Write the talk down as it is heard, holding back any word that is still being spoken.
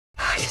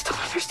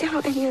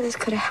understand how any of this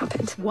could have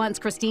happened. Once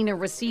Christina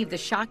received the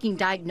shocking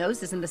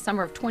diagnosis in the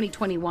summer of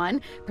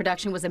 2021,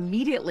 production was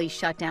immediately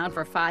shut down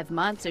for 5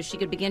 months so she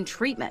could begin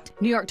treatment.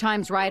 New York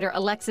Times writer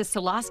Alexis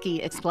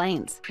Soloski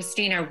explains.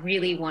 Christina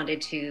really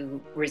wanted to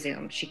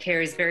resume. She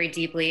cares very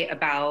deeply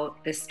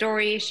about this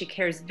story. She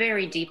cares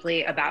very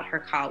deeply about her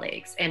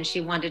colleagues, and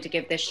she wanted to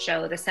give this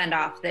show the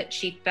send-off that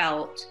she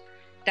felt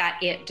that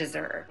it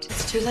deserved.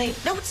 It's too late.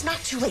 No, it's not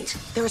too late.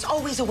 There is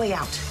always a way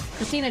out.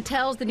 Christina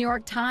tells the New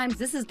York Times,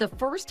 "This is the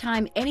first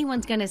time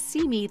anyone's going to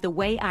see me the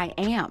way I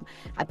am.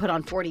 I put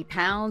on 40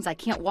 pounds. I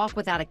can't walk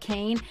without a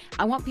cane.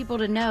 I want people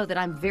to know that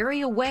I'm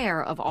very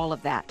aware of all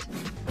of that."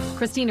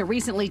 Christina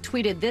recently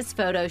tweeted this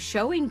photo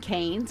showing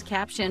canes,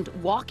 captioned,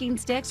 "Walking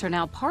sticks are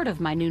now part of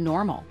my new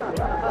normal."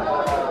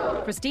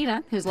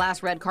 Christina, whose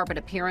last red carpet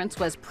appearance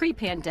was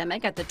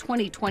pre-pandemic at the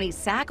 2020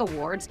 SAG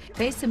Awards,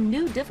 faced some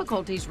new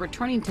difficulties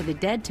returning to the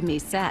Dead to Me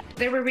set.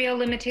 There were real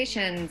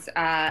limitations.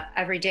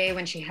 Every day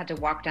when she had to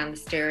walk down the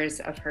stairs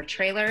of her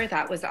trailer,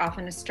 that was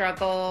often a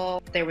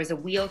struggle. There was a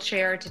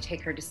wheelchair to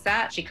take her to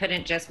set. She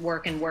couldn't just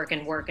work and work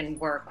and work and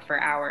work for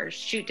hours.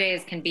 Shoot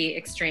days can be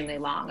extremely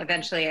long.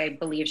 Eventually, I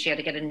believe she had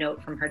to get a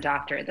note from her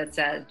doctor that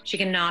said she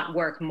cannot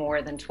work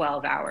more than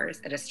 12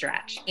 hours at a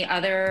stretch. The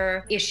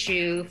other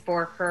issue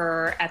for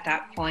her at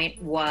that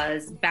point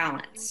was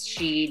balance.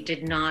 She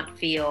did not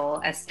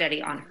feel as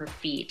steady on her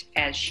feet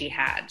as she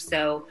had.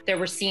 So there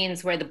were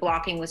scenes where the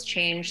blocking was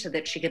changed so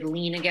that she could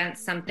lean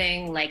against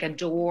something like a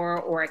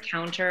door or a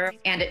counter.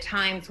 And at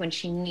times when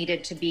she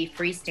needed to be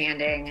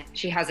freestanding,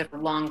 she has a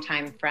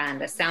longtime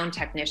friend, a sound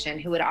technician,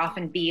 who would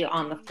often be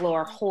on the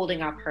floor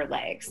holding up her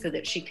legs so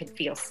that she could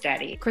feel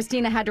steady.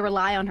 Christina had to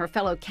rely on her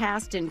fellow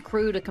cast and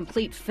crew to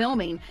complete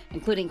filming,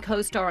 including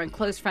co-star and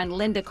close friend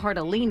Linda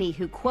Cardellini,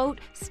 who, quote,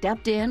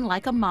 stepped in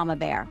like a mama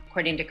bear.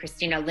 According to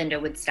Christina, Linda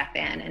would step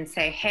in and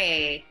say,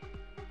 "Hey,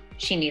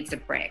 she needs a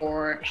break,"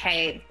 or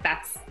 "Hey,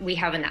 we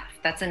have enough.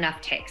 That's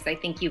enough takes. I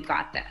think you've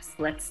got this.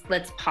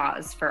 Let's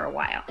pause for a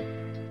while."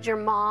 Your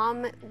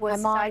mom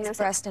was My mom's diagnosed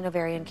breast and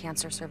ovarian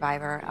cancer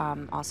survivor.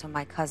 Also,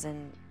 my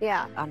cousin,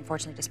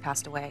 unfortunately, just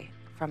passed away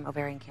from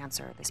ovarian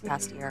cancer this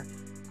past year.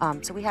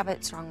 So we have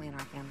it strongly in our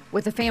family.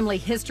 With a family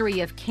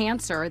history of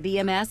cancer, the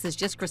MS is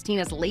just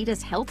Christina's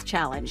latest health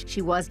challenge.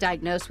 She was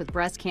diagnosed with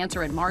breast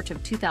cancer in March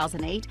of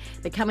 2008,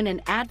 becoming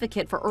an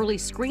advocate for early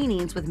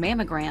screenings with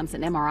mammograms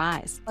and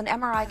MRIs. An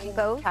MRI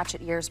can catch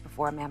it years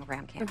before a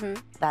mammogram can.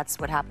 That's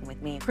what happened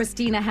with me.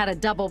 Christina had a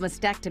double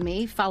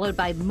mastectomy, followed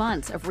by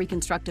months of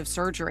reconstructive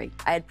surgery.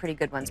 I had pretty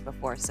good ones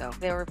before, so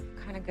they were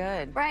kind of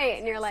good. Right,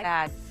 and you're like...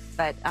 Sad,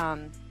 but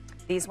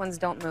these ones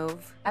don't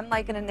move. I'm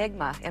like an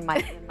enigma in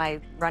my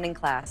running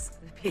class.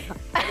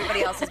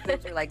 Everybody else is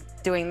busy like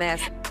doing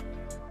this.